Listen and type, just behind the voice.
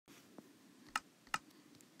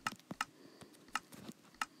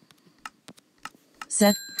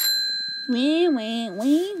set.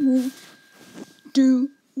 Do.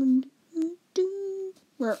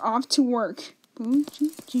 We're off to work.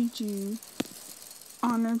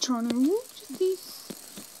 On a channel.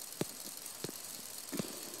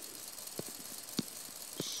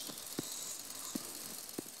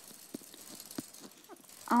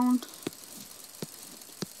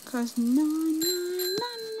 Cause no.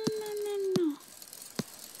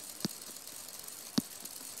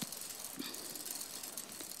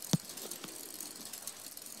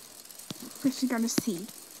 First you gotta see.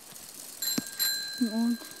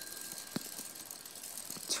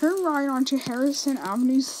 Turn right onto Harrison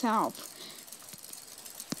Avenue South.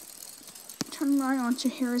 Turn right onto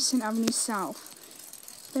Harrison Avenue South.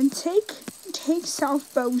 Then take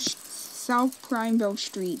South Prineville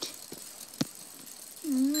Street.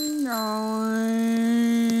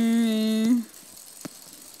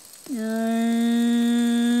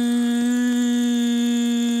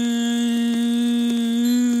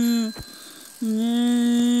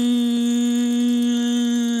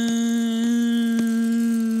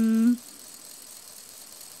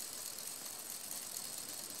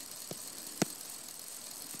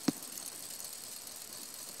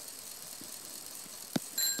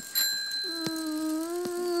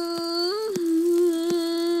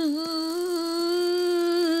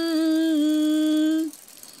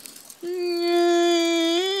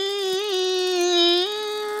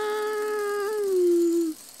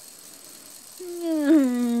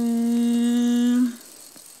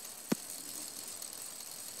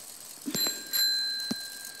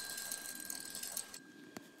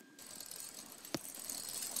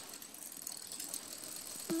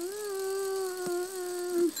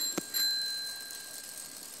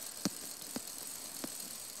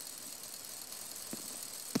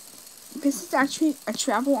 This is actually a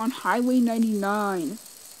travel on Highway 99.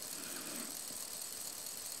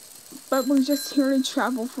 But we're just here to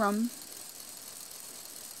travel from.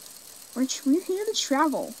 We're here to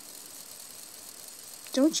travel.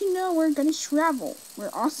 Don't you know we're gonna travel?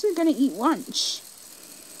 We're also gonna eat lunch.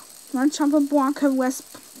 Lunch on the block of West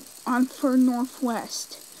on for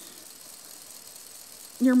Northwest.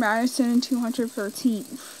 Near Madison and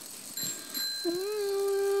 213th.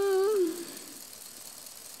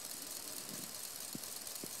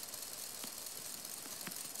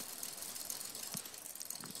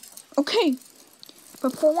 Okay,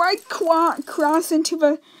 before I cross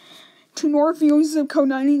into to Northview zip code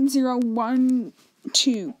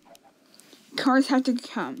 98012, cars have to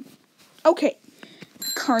come. Okay,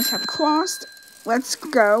 cars have crossed. Let's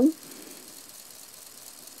go.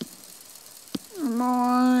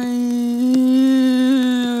 My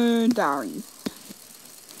diary.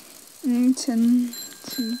 10 to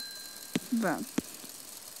the.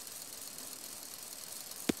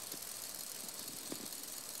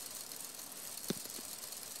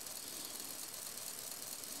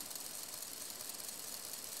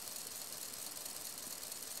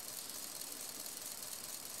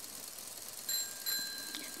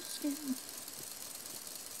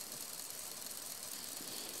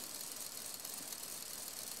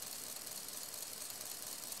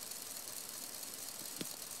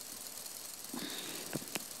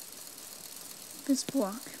 This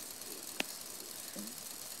block.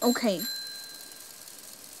 Okay.